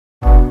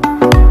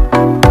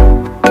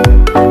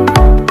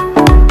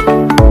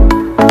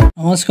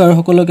নমস্কাৰ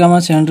সকলোকে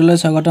আমাৰ চেনেললৈ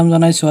স্বাগতম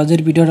জনাইছো।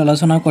 আজিৰ ভিডিঅ'ত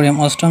আলোচনা কৰিম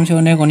অষ্টম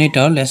শ্ৰেণীৰ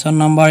গণিতৰ লেসন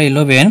নম্বৰ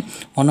 11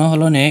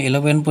 অনুসলনে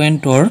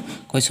 11.2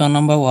 কোৱেশ্চন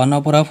নম্বৰ 1 ৰ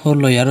পৰা 4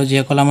 লৈ আৰু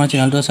যিসকল আমাৰ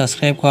চেনেলটো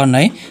সাবস্ক্ৰাইব কৰা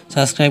নাই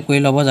সাবস্ক্ৰাইব কৰি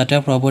ল'ব যাতে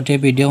পৰৱৰ্তী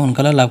ভিডিঅ'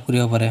 সোনকালে লাভ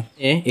কৰিব পাৰে।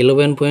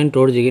 11.2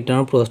 ৰ যিকেইটা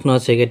প্ৰশ্ন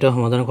আছে সেইকেইটা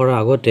সমাধান কৰাৰ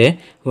আগতে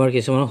আমাৰ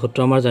কিছুমান সূত্ৰ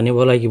আমাৰ জানিব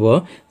লাগিব।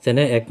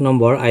 যেনে 1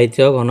 নম্বৰ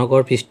আয়তীয়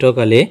ঘনকৰ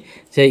পৃষ্ঠকালি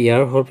যে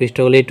ইয়াৰ হল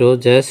পৃষ্ঠকালিটো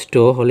just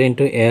 2 whole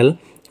into l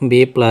b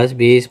plus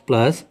b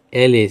plus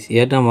l is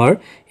ইয়াত আমাৰ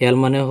l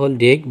মানে হল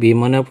দিক, b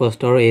মানে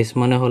প্ৰস্থ আৰু h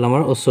মানে হল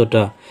আমাৰ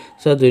উচ্চতা।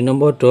 সো 2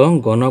 নম্বৰটো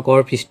ঘনকৰ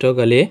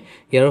পৃষ্ঠকালি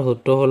ইয়াৰ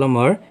সূত্ৰ হল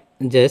আমাৰ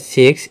যে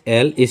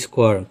 6l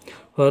স্কয়াৰ।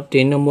 আৰু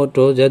 3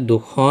 নম্বৰটো যে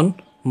দুখন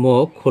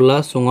মুখ খোলা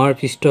চুঙাৰ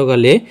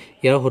পৃষ্ঠকালি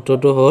ইয়াৰ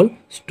সূত্ৰটো হল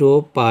 2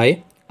 পাই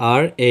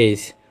r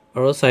h।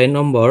 আৰু 4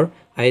 নম্বৰ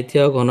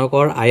আয়তীয়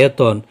ঘনকৰ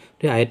আয়তন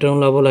আয়তন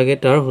ওলাব লাগে,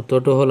 তাৰ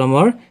সূত্ৰটো হল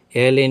আমাৰ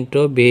l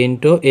into b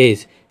into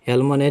h।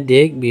 l মানে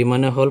দিক, b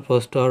মানে হল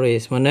প্ৰস্থ আৰু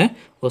h মানে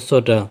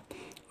উচ্চতা।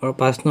 আৰু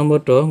 5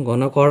 নম্বৰটো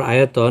ঘনকৰ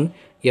আয়তন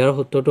ইয়াৰ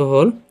সূত্ৰটো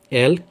হল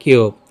l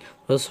কিউব।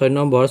 আৰু 6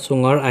 নম্বৰ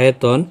চুঙাৰ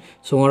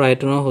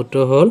আয়তনৰ সূত্ৰ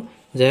হল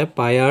যে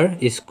পাই r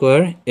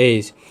স্কয়াৰ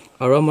h।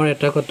 আৰু আমাৰ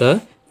এটা কথা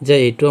যে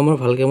এইটো আমাৰ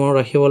ভালকে মনত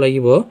ৰাখিব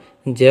লাগিব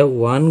যে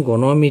 1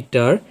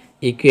 ঘনমিটাৰ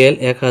ইকুৱেল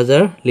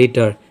 1000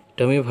 লিটাৰ।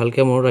 এটা আমি ভালকে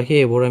মনত ৰাখি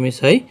এইবোৰ আমি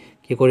চাই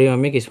কি কৰিম,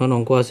 আমি কিছুমান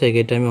অংক আছে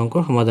এইকেইটা আমি অংক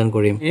সমাধান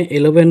কৰিম।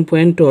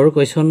 11.2 ৰ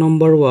কোৱেশ্চন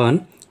নম্বৰ 1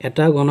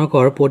 এটা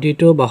ঘনকৰ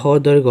প্ৰতিটো বাহুৰ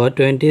দৈৰ্ঘ্য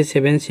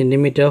 27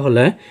 সেন্টিমিটাৰ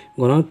হলে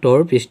ঘনকটোৰ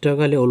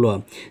পৃষ্ঠকালি ওলোৱা।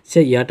 যে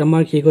ইয়াত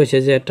আমাৰ কি কৈছে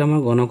যে এটা আমাৰ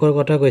ঘনকৰ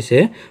কথা কৈছে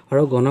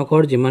আৰু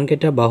ঘনকৰ যিমান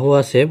কেইটা বাহু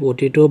আছে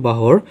প্ৰতিটো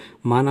বাহুৰ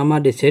মান আমাৰ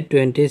দিছে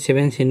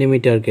 27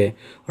 সেন্টিমিটাৰ কে।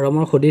 আৰু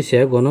আমাৰ সুধিছে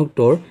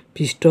ঘনকটোৰ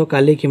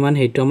পৃষ্ঠকালি কিমান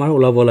সেইটো আমাৰ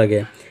ওলাব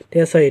লাগে।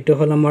 ঠিক আছে, এইটো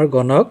হল আমাৰ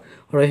ঘনক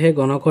আৰু সেই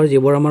ঘনকৰ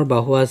যিবোৰ আমাৰ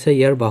বাহু আছে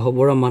ইয়াৰ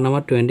বাহুবোৰৰ মান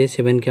আমাৰ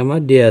 27 কে আমাৰ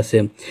দিয়া আছে।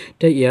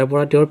 তে ইয়াৰ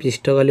পৰা তেওঁৰ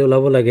পৃষ্ঠকালি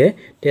ওলাব লাগে।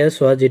 তে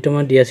চোৱা যিটো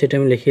আমাৰ দিয়া আছে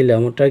আমি লিখি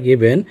লম। এটা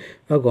গিভেন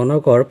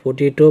ঘনকৰ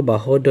প্ৰতিটো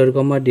বাহুৰ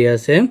দৈৰ্ঘ্য আমাৰ দিয়া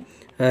আছে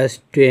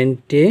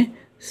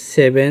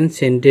 27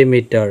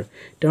 সেন্টিমিটাৰ।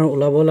 তেওঁৰ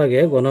ওলাব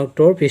লাগে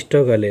ঘনকটোৰ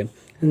পৃষ্ঠকালি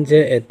যে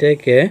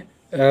এতেকে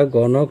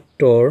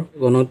ঘনকটোৰ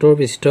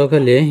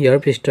পৃষ্ঠকালি ইয়াৰ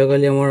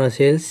পৃষ্ঠকালি আমাৰ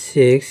আছিল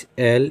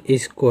 6l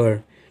স্কয়াৰ।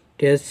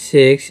 তে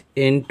 6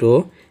 into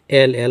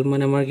l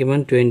মানে আমাৰ কিমান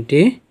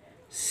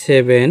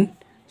 27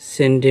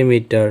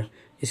 সেন্টিমিটাৰ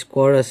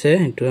স্কয়াৰ আছে,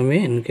 সেইটো আমি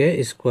এনেকে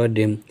স্কয়াৰ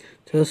দিম।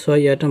 so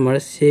ইয়াত আমাৰ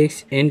 6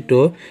 into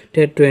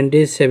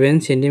 27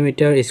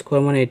 সেন্টিমিটাৰ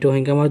স্কয়াৰ মানে এইটো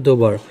সংখ্যা আমাৰ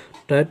দুবাৰ,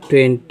 তাত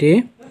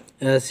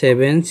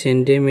 27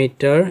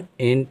 সেন্টিমিটাৰ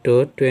into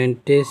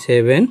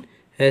 27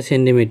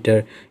 সেন্টিমিটাৰ।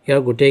 ইয়াৰ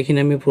গোটেইখিনি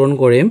আমি পূৰণ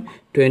কৰিম।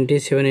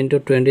 27 into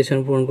 27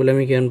 পূৰণ কৰিলে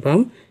আমি কিমান পাম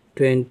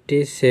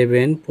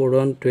 27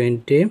 পূৰণ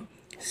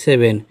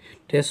 27।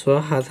 তে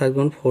 7 7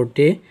 গুণ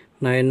 40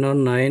 9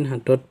 9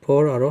 হাতত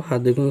 4 আৰু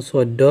 7 গুণ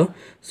 14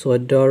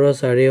 14 আৰু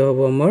 4 হ'ব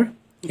আমাৰ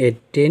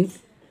 18।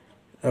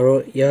 আৰু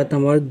ইয়াত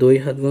আমাৰ 2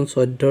 7 গুণ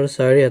 14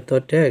 4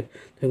 হাতত 1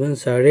 2 গুণ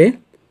 4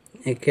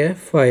 একে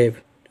 5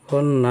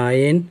 হ'ল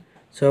 9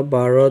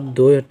 12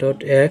 2 হাতত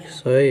 1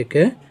 6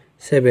 একে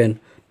 7।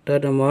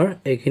 তাত আমাৰ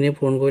এইখিনি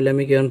পূৰণ কৰিলে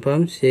আমি কিমান পাম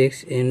 6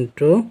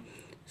 into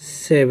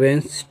 7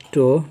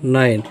 to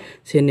 9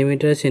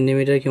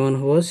 সেন্টিমিটাৰ কিমান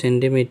হ'ব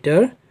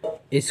সেন্টিমিটাৰ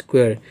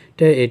স্কয়াৰ।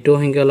 তে এইটো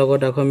সংখ্যাৰ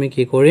লগত আকৌ আমি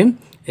কি কৰিম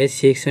এই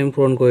 6 আমি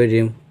পূৰণ কৰি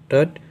দিম,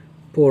 তাত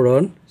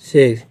পূৰণ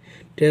 6।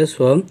 তে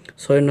 6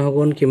 9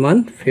 গুণ কিমান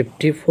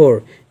 54।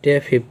 তে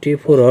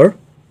 54 ৰ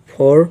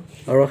 4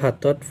 আৰু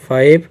হাতত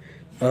 5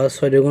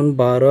 6 গুণ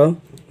 12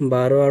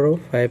 12 আৰু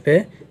 5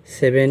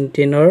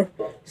 17 ৰ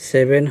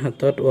 7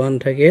 হাতত 1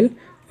 থাকিল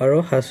আৰু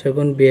 7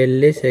 গুণ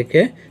 42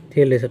 একে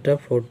 43 এটা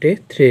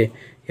 43।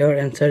 ইয়াৰ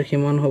এনসাৰ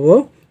কিমান হ'ব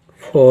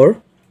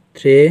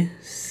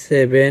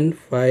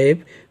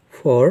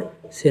 4375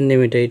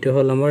 সেন্টিমিটাৰ। এইটো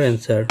হল আমাৰ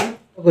এনসাৰ।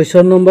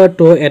 কোৱেশ্চন নম্বৰ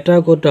 2 এটা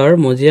কোটাৰ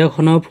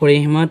মজিয়াখনৰ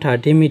পৰিসীমা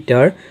 30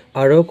 মিটাৰ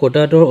আৰু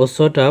কোটাটোৰ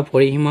উচ্চতা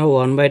পৰিসীমা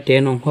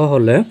 1/10 অংশ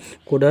হলে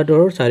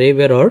কোটাটোৰ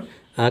চাৰিবেৰৰ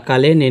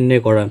কালি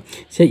নিৰ্ণয় কৰা।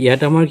 যে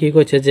ইয়াত আমাৰ কি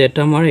কৈছে যে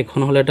এটা আমাৰ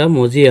এখন হল এটা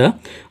মজিয়া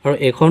আৰু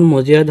এখন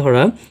মজিয়া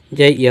ধৰা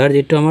যে ইয়াৰ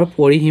যিটো আমাৰ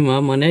পৰিসীমা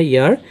মানে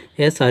ইয়াৰ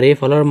এই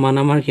চাৰিফালৰ মান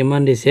আমাৰ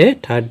কিমান দিছে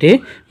 30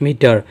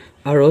 মিটাৰ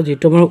আৰু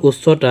যিটো আমাৰ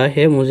উচ্চতা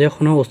সেই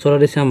মজিয়াখনৰ উচ্চতা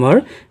দিছে আমাৰ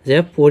যে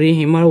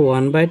পৰিসীমাৰ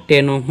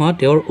 1/10 অংশ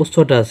তেওঁৰ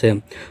উচ্চতা আছে।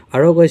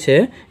 আৰু কৈছে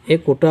এই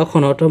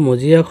কোটাখনৰ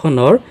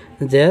মজিয়াখনৰ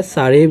যে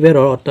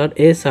চাৰিবেৰৰ অৰ্থাৎ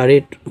এই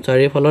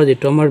চাৰিফালৰ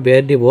যিটো আমাৰ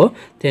বেৰ দিব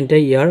তেন্তে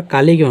ইয়াৰ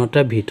কালি কিমান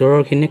অৰ্থাৎ ভিতৰৰ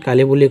খিনি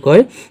কালি বুলি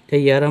কয়। তে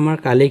ইয়াৰ আমাৰ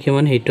কালি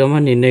কিমান সেইটো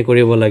আমাৰ নিৰ্ণয়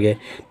কৰিব লাগে।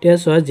 তে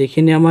চোৱা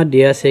যিখিনি আমাৰ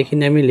দিয়া আছে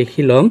সেইখিনি আমি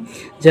লিখি ল'ম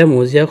যে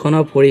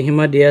মজিয়াখনৰ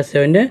পৰিসীমা দিয়া আছে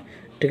হয়নে।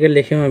 গতিকে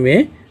লিখিম আমি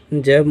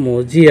যে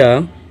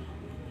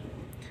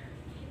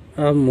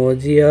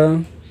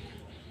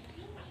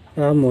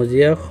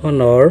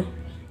মজিয়াখনৰ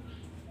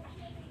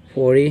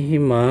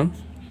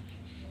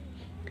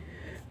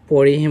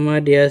পৰিসীমা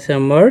দিয়া আছে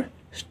আমাৰ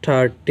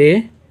 30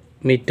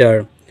 মিটাৰ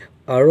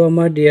আৰু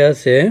আমাৰ দিয়া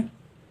আছে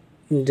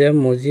যে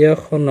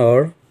মজিয়াখনৰ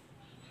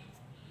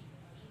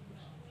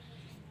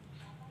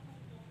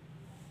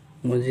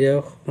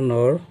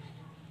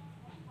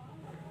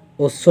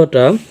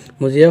উচ্চতা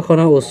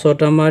মজিয়াখনৰ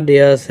উচ্চতা আমাৰ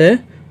দিয়া আছে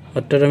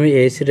অৰ্থাৎ আমি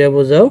এইচ ৰে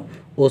বুজাও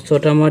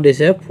উচ্চতা আমাৰ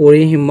দিছে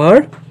পৰিসীমাৰ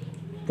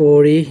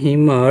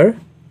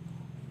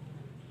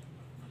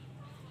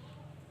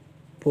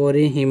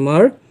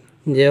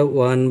যে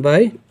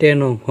 1/10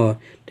 অংশ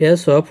তেতিয়া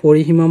সব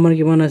পৰিসীমা আমাৰ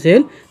কিমান আছিল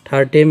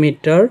 30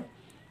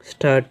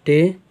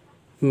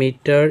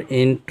 মিটাৰ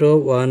ইনটু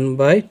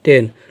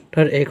 1/10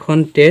 অৰ্থাৎ এখন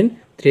 10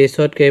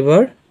 30ত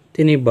কেইবাৰ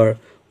 3 বাৰ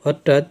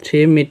অৰ্থাৎ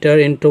 3 মিটাৰ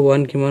ইনটু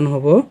 1 কিমান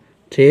হ'ব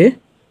 3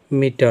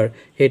 মিটাৰ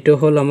এটো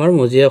হল আমাৰ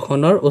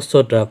মজিয়াখনৰ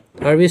উচ্চতা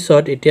তাৰ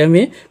পিছত এতিয়া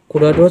আমি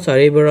কোঠাটোৰ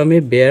চাৰিবাৰ আমি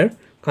বেৰ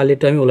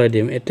কালিটো আমি উলাই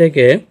দিম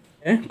এতেকে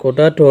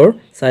কোঠাটোৰ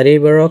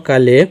চাৰিবাৰ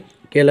কালি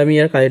কেল আমি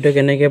ইয়াৰ কালিটো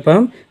কেনেকৈ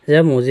পাম যে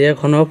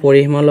মজিয়াখনৰ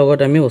পৰিসীমাৰ লগত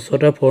আমি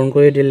উচ্চতা পূৰণ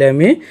কৰি দিলে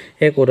আমি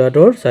এই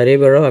কোঠাটোৰ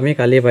চাৰিবাৰ আমি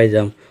কালি পাই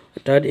যাম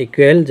অৰ্থাৎ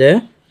ইকুৱেল যে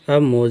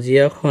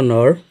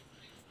মজিয়াখনৰ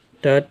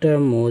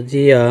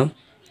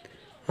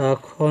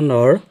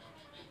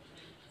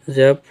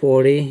যে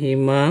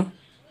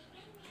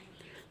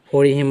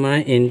পৰিসীমা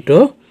ইনটু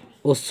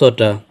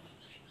উচ্চতা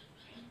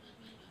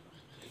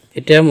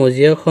এতিয়া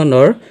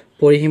মজিয়াখনৰ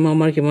পৰিসীমা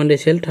আমাৰ কিমান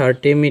দিছিল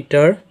 30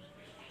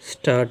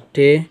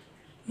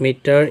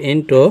 মিটাৰ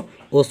ইনটু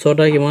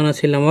উচ্চতা কিমান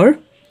আছিল আমাৰ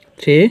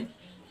 3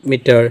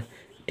 মিটাৰ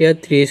এতিয়া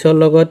 30ৰ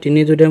লগত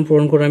 3 যদি আমি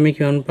পূৰণ কৰোঁ আমি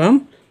কিমান পাম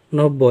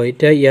 90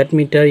 এতিয়া ইয়াত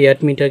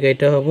মিটাৰ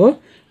কেইটা হ'ব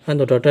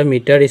আৰু দুটা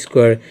মিটাৰ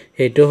স্কয়াৰ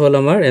এইটো হল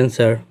আমাৰ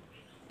এনসাৰ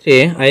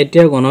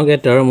আইতিয়া গণক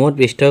এটাৰ মুঠ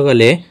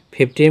পৃষ্ঠকালি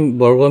 50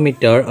 বৰ্গ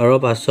মিটাৰ আৰু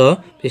 500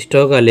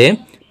 পৃষ্ঠকালি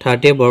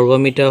 30 বৰ্গ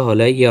মিটাৰ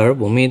হলে ইয়াৰ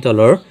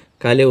ভূমিতলৰ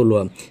কালি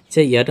ওলোৱা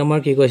যে ইয়াত আমাৰ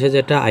কি কৈছে যে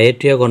এটা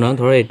আয়তীয় গণক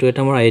ধৰ এটো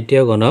এটা আমাৰ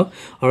আয়তীয় গণক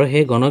আৰু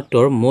সেই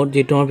গণকটোৰ মুঠ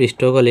যেটো আমাৰ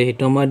পৃষ্ঠকালি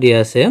হেটো আমাৰ দিয়া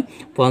আছে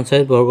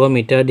 50 বৰ্গ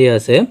মিটাৰ দিয়া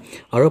আছে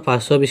আৰু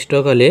 500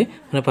 পৃষ্ঠকালি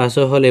মানে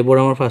 500 হল এবোৰ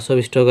আমাৰ 500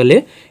 পৃষ্ঠকালি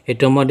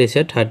এটো আমাৰ দিছে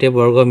 30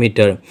 বৰ্গ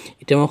মিটাৰ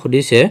এটা আমাৰ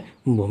খুদিছে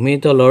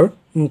ভূমিতলৰ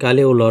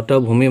কালি ওলোৱা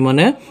ভূমি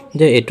মানে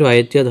যে এটো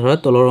আয়তীয় ধৰা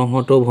তলৰ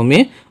অংশটো ভূমি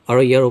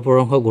আৰু ইয়াৰ ওপৰ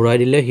অংশ ঘূৰাই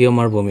দিলে হি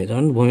আমাৰ ভূমি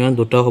কাৰণ ভূমি মানে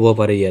দুটা হ'ব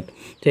পাৰে ইয়াত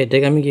তে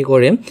এটাকে আমি কি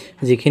কৰিম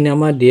যিখিনি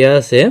আমাৰ দিয়া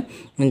আছে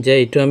যে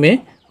এটো আমি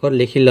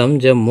লিখিলাম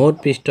যে মুঠ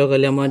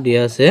পৃষ্ঠকালি আমাৰ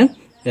দিয়া আছে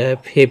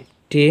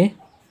 50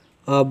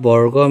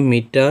 বৰ্গ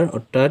মিটাৰ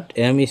অৰ্থাৎ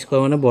m স্কয়াৰ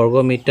মানে বৰ্গ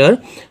মিটাৰ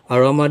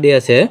আৰু আমাৰ দিয়া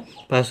আছে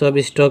 500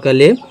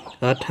 পৃষ্ঠকালি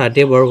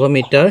 30 বৰ্গ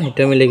মিটাৰ হেটো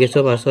আমি লিখিছো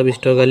 500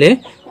 পৃষ্ঠকালি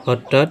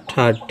অৰ্থাৎ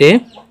 30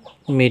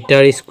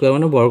 মিটাৰ স্কয়াৰ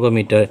মানে বৰ্গ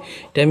মিটাৰ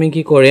এটা আমি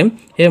কি কৰিম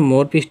এই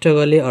মুঠ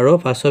পৃষ্ঠকালি আৰু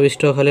 500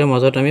 পৃষ্ঠকালিৰ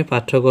মাজত আমি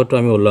পাৰ্থক্যটো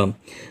আমি ওলাম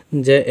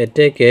যে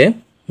এতেকে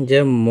যে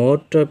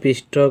মুঠ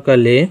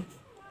পৃষ্ঠকালি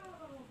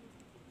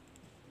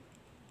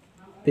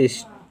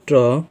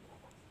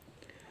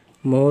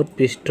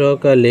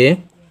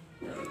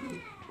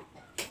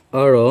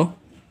আৰু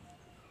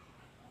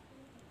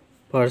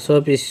 500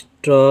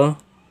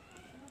 পৃষ্ঠকালিৰ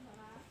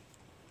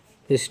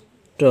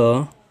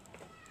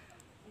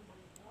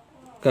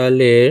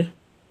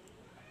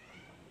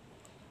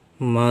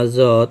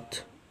মাজত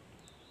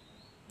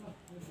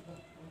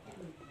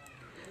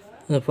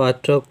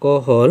পাৰ্থক্য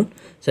হল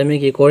যে আমি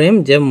কি কৰিম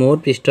যে মুঠ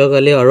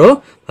পৃষ্ঠকালি আৰু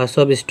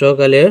 500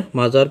 পৃষ্ঠকালিৰ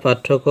মাজত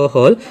পাৰ্থক্য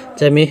হল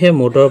যে আমি হে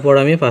মুঠৰ পৰা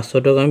আমি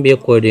 500 টকা আমি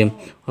বিয়োগ কৰি দিম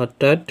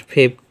অৰ্থাৎ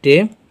 50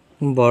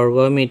 বৰ্গ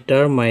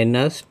মিটাৰ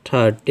মাইনাস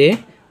 30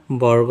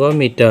 বৰ্গ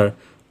মিটাৰ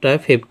তাই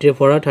 50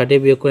 পৰা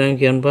 30 বিয়োগ কৰি আমি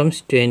কিমান পাম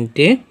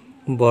 20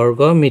 বৰ্গ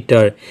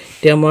মিটাৰ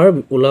তে আমাৰ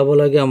ওলাব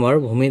লাগে আমাৰ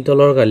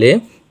ভূমিতলৰ কালি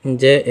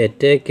যে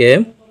এতেকে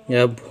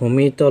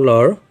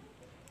ভূমিতলৰ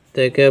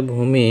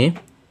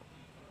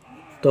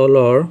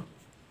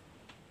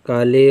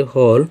কালি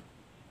হল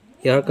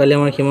ইয়াৰ কালি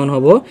আমাৰ কিমান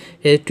হ'ব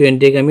এই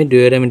 20 ক আমি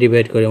 2 এৰে আমি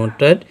ডিভাইড কৰিম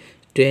অৰ্থাৎ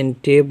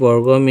 20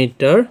 বৰ্গ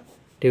মিটাৰ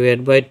ডিভাইড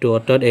বাই 2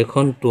 অৰ্থাৎ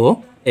এখন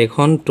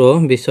 2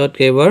 20ত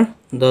কেইবাৰ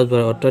 10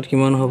 বাৰ অৰ্থাৎ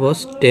কিমান হ'ব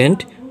 10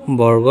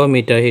 বৰ্গ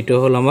মিটাৰ হেটো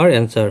হল আমাৰ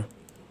এনসাৰ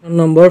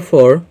নম্বৰ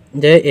 4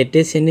 যে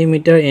 80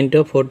 centimetre into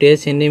 48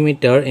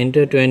 centimetre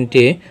into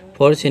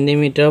 24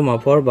 centimetre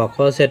মাপৰ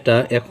বাকচ এটা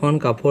এখন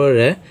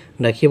কাপোৰেৰে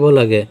ৰাখিব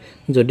লাগে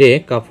যদি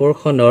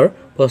কাপোৰখনৰ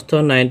প্ৰস্থ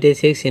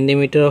 96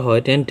 সেন্টিমিটাৰ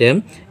হয় তেন্তে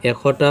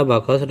 100টা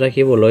বাকচ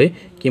ৰাখিবলৈ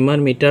কিমান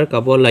মিটাৰ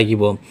কাপোৰ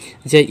লাগিব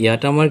যে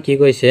ইয়াত আমাৰ কি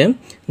কৈছে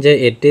যে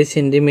 80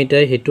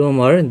 সেন্টিমিটাৰ হেতু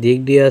আমাৰ দিক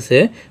দিয়া আছে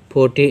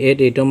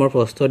 48 এটো আমাৰ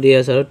প্ৰস্থ দিয়া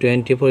আছে আৰু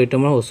 24 এটো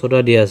আমাৰ উচ্চতা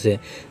দিয়া আছে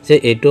যে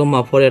এটো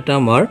মাপৰ এটা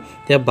আমাৰ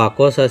যে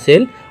বাকচ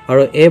আছিল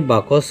আৰু এই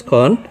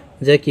বাকচখন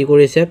যে কি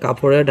কৰিছে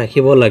কাপোৰে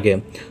ঢাকিব লাগে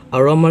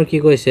আৰু আমাৰ কি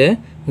কৈছে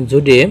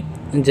যদি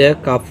যে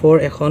কাপোৰ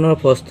এখনৰ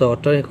প্ৰস্থ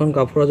অৰ্থাৎ এখন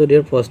কাপোৰৰ যদি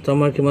প্ৰস্থ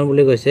আমাৰ কিমান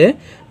বুলি কৈছে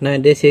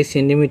 96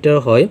 সেন্টিমিটাৰ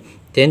হয়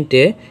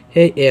তেন্তে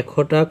সেই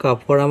 100টা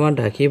কাপোৰ আমাৰ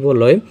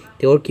ঢাকিবলৈ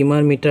তেওঁৰ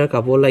কিমান মিটাৰ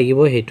কাপোৰ লাগিব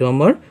হেতু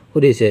আমাৰ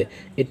সুধিছে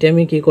এতিয়া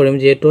আমি কি কৰিম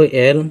যেটো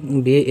L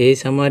B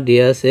H আমাৰ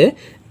দিয়া আছে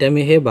তেতিয়া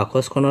আমি সেই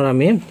বাকচখনৰ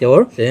আমি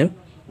তেওঁৰ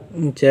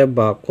যে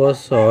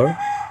বাকচৰ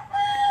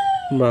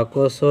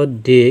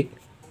দিক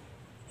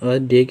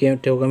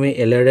তেওঁক আমি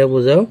L ৰে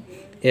বুজাও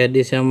এ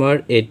দিছে আমাৰ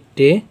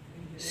 80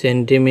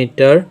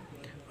 সেন্টিমিটাৰ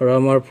আৰু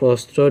আমাৰ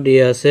প্ৰস্থ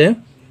দিয়া আছে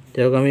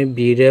তেওঁক আমি B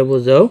ৰে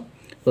বুজাও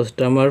প্ৰস্থ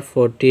আমাৰ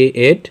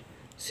 48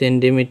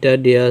 সেন্টিমিটাৰ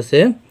দিয়া আছে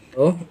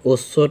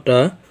উচ্চতা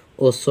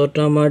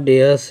উচ্চতা আমাৰ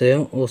দিয়া আছে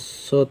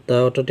উচ্চতা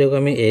অতটেক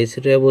আমি h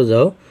ৰে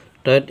বুজাও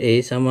তাত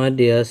h আমাৰ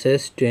দিয়া আছে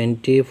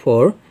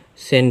 24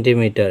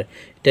 সেন্টিমিটাৰ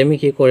এতিয়া আমি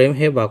কি কৰিম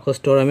হে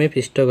বাকসটোৰ আমি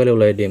পৃষ্ঠকালি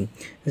উলাই দিম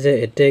যে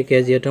এতেকে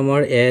যেটো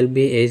আমাৰ l b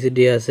h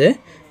দিয়া আছে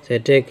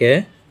সেতেকে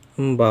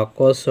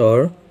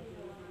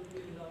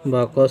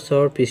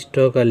বাকসৰ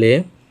পৃষ্ঠকালি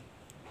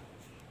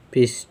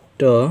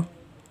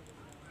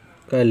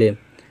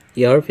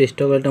ইয়াৰ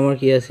পৃষ্ঠকালিটো আমাৰ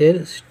কি আছিল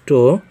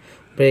sto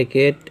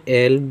bracket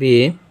lb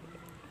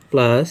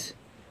plus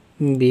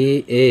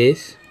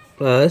bh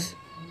plus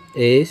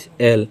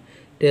hl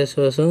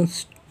তেছন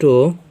sto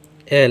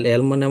l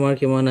মানে আমাৰ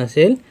কিমান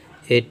আছিল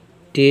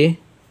 80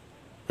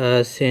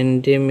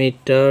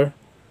 সেন্টিমিটাৰ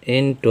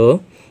into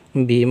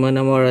b মানে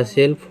আমাৰ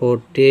আছিল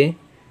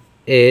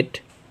 48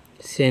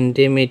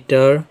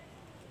 সেন্টিমিটাৰ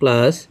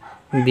plus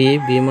b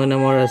মানে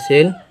আমাৰ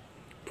আছিল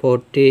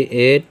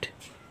 48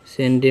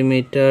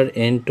 সেন্টিমিটাৰ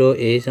into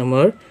h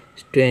আমাৰ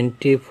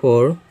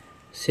 24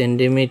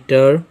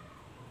 সেন্টিমিটাৰ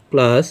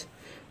plus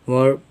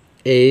আমাৰ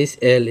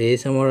hl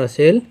আমাৰ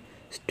আছিল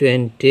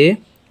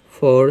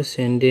 24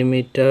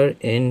 সেন্টিমিটাৰ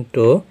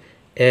into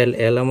l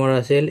আমাৰ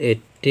আছিল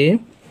 80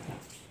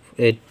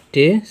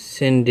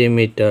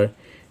 সেন্টিমিটাৰ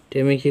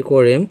তেমি কি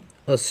কৰিম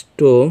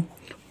sto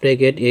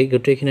bracket এই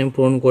গটেখিনি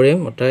পূৰণ কৰিম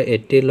অটা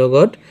 80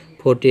 লগত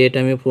 48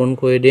 আমি পূৰণ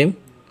কৰি দিম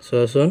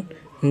সচোন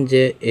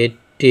যে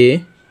 80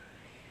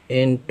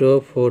 into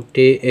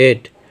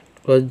 48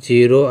 plus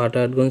 0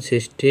 8 গুণ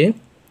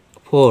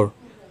 64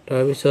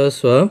 তাৰ পিছত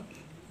সো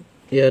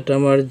ইয়াত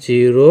আমাৰ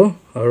 0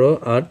 আৰু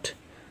 8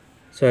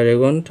 4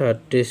 গুণ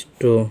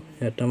 32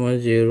 ইয়াত আমাৰ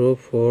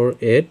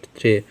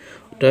 0483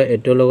 তা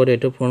এটো লগত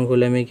এটো পূৰণ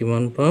কৰিলে আমি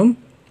কিমান পাম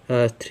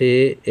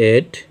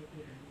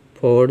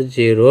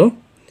 3840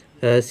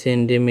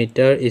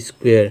 সেন্টিমিটাৰ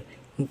স্কয়াৰ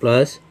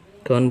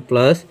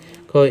প্লাস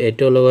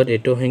এটো লগত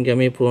এটো সংখ্যা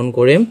আমি পূৰণ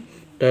কৰিম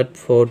তাত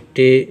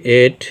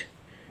 48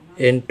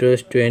 into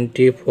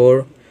 24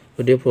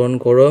 যদি পূৰণ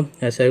কৰো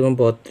 4 গুণ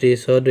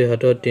 32 2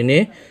 হাতত 3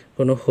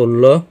 কোন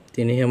 16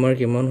 3 আমাৰ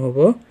কিমান হ'ব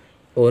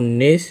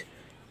 19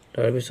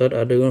 তাৰ পিছত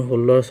 8 গুণ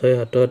 16 6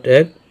 হাতত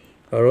 1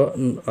 আৰু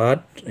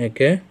 8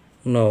 একে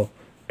 9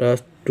 তাত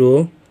 2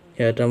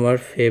 ইয়াত আমাৰ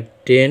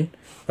 15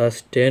 plus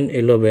 10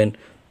 11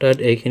 তাত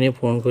এইখিনি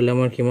পূৰণ কৰিলে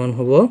আমাৰ কিমান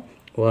হ'ব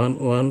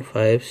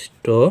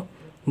 115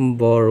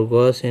 বৰ্গ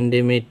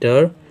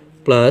সেন্টিমিটাৰ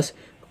প্লাস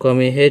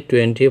কমি হে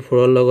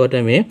 24 লগত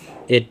আমি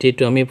 80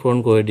 টো আমি পূৰণ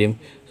কৰি দিম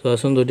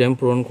সচোন যদি আমি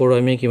পূৰণ কৰো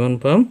আমি কিমান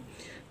পাম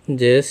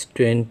যে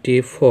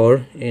 24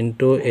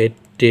 into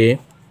 80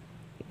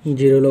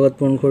 0 লগত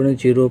পূৰণ কৰিলে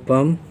 0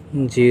 পাম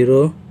 0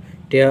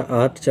 তিয়া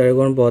 8 4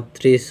 গুণ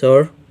 32 ৰ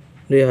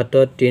 2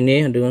 হাতত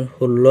 3 2 গুণ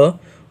 16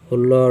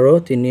 16 আৰু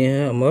 3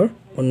 হে আমাৰ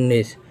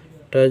 19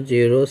 তা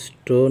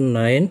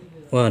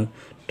 0291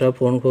 তা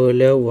পূৰণ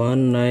কৰিলে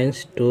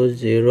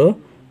 1920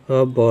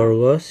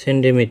 বৰ্গ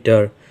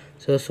সেন্টিমিটাৰ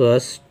সো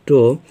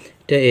sto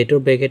তে এটো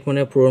ব্ৰেকেট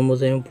মানে পূৰণ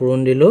মজে আমি পূৰণ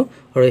দিলো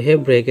আৰু হে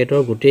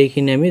ব্ৰেকেটৰ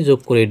গুটেইখিনি আমি যোগ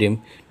কৰি দিম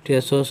তে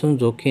সচোন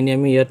যোগখিনি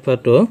আমি ইয়াত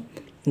পাতো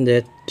যে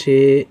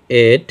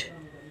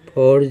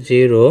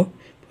 3840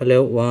 ফালে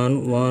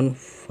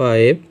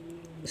 115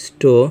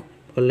 sto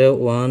ফালে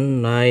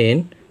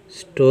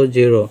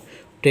 1920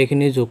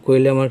 তেখিনি যোগ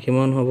কৰিলে আমাৰ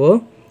কিমান হ'ব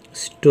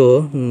sto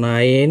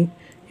 9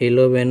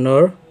 11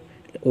 ৰ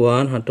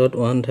 1 হাতত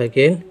 1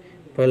 থাকিল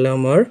ফালে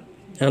আমাৰ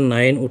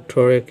 9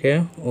 18 কে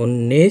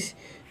 19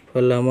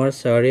 ফালে আমাৰ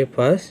 4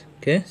 5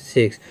 কে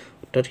 6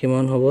 তাত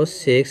কিমান হ'ব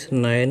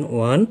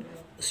 691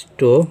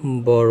 sto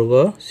বৰ্গ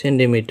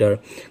সেন্টিমিটাৰ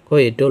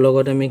কই এটো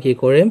লগত আমি কি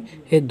কৰিম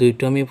এই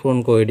দুইটো আমি পূৰণ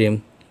কৰি দিম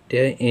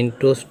তে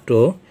ইনটু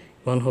sto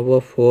মান হ'ব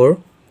 4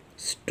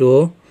 sto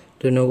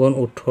 2 গুণ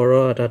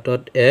 18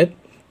 হাতত 1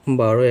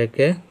 12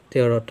 একে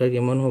 13 টা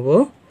কিমান হ'ব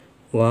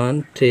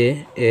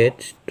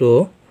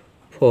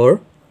 1384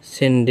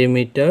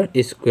 সেন্টিমিটাৰ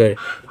স্কয়াৰ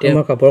তে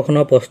আমাৰ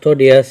কাপৰখনৰ প্ৰস্থ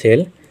দিয়া আছিল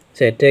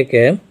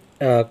যেতেকে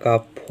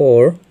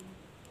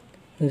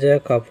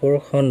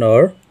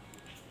কাপৰখনৰ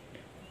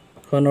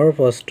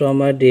প্ৰস্থ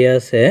আমাৰ দিয়া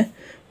আছে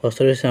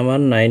প্ৰস্থটো আমাৰ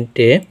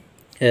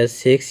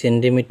 96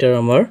 সেন্টিমিটাৰ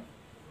আমাৰ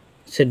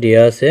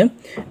দিয়া আছে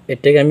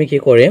এতেকে আমি কি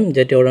কৰিম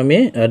যে তেওঁৰ আমি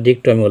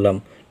দিকটো আমি ওলাম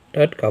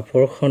তাত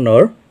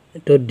কাপৰখনৰ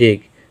এটো দিক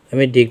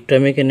আমি দিকটো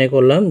আমি কেনে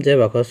কৰলাম যে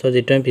বাকসৰ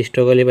যেটো আমি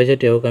পৃষ্ঠকালি পাইছো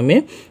তেওঁক আমি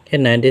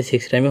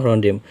 96 ৰে আমি হৰণ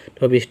দিম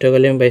তো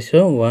পৃষ্ঠকালি আমি পাইছো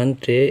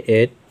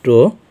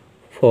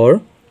 13824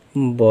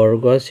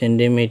 বৰ্গ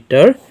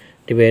সেন্টিমিটাৰ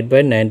ডিভাইড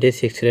বাই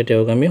 96 ৰে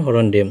তেওঁক আমি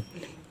হৰণ দিম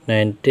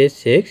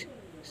 96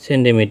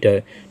 সেন্টিমিটাৰ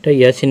তো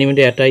ইয়া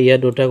সেন্টিমিটাৰ এটা ইয়া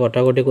দুটা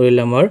কটাকটি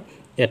কৰিলে আমাৰ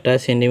এটা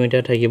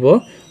সেন্টিমিটাৰ থাকিব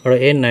আৰু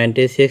এই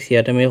 96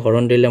 ইয়াত আমি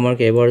হৰণ দিলে আমাৰ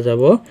কেইবাৰ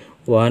যাব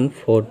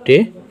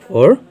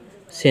 144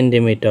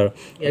 সেন্টিমিটাৰ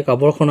এই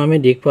কাপৰখন আমি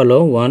দিক পালো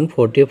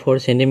 144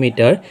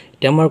 সেন্টিমিটাৰ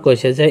এটা আমাৰ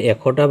কৈছে যে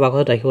 100টা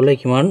বাকস ৰাখিবলৈ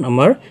কিমান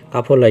আমাৰ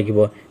কাপৰ লাগিব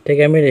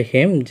তেকে আমি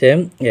লিখিম যে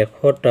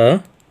 100টা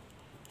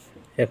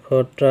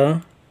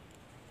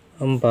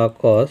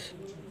বাকস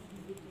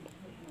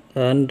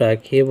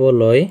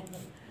ৰাখিবলৈ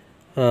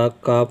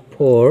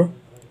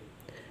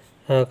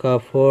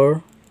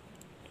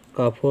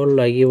কাপৰ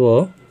লাগিব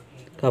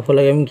কাফৰ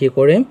লাগে আমি কি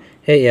কৰিম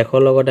এই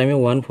 100 লগত আমি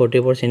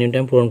 144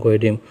 সেন্টিমিটাৰ পূৰণ কৰি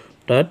দিম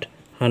তাত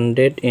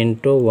 100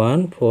 into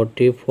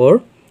 144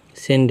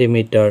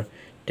 সেন্টিমিটাৰ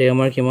তে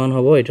আমাৰ কিমান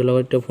হ'ব এটো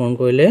লগত তো পূৰণ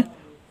কৰিলে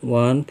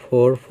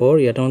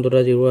 144 ইয়াত আমাৰ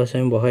দুটা জিৰো আছে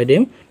আমি বহাই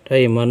দিম তাই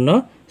ইমান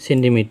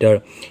সেন্টিমিটাৰ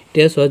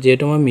তে সো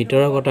যেটো মই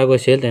মিটাৰৰ কথা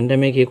কৈছিল তেন্তে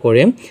আমি কি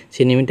কৰিম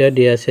সেন্টিমিটাৰ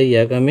দি আছে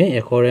ইয়াক আমি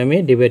 100 ৰে আমি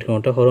ডিভাইড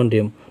কৰোঁ তা হৰণ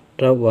দিম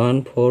তা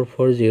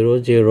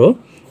 14400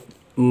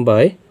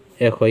 বাই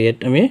 100 ইয়াত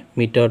আমি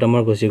মিটাৰত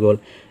আমাৰ গুছি গল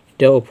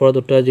এতিয়া ওপৰত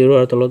দুটা জিৰো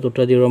আৰু তলত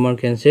দুটা জিৰো আমাৰ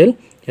কেনসেল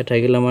এটা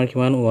থাকিল আমাৰ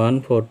কিমান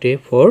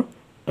 144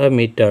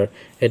 মিটাৰ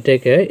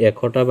এতেকে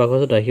 100টা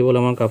বাক্সত ৰাখিবলৈ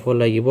আমাৰ কাপোৰ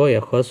লাগিব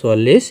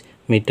 144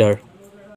 মিটাৰ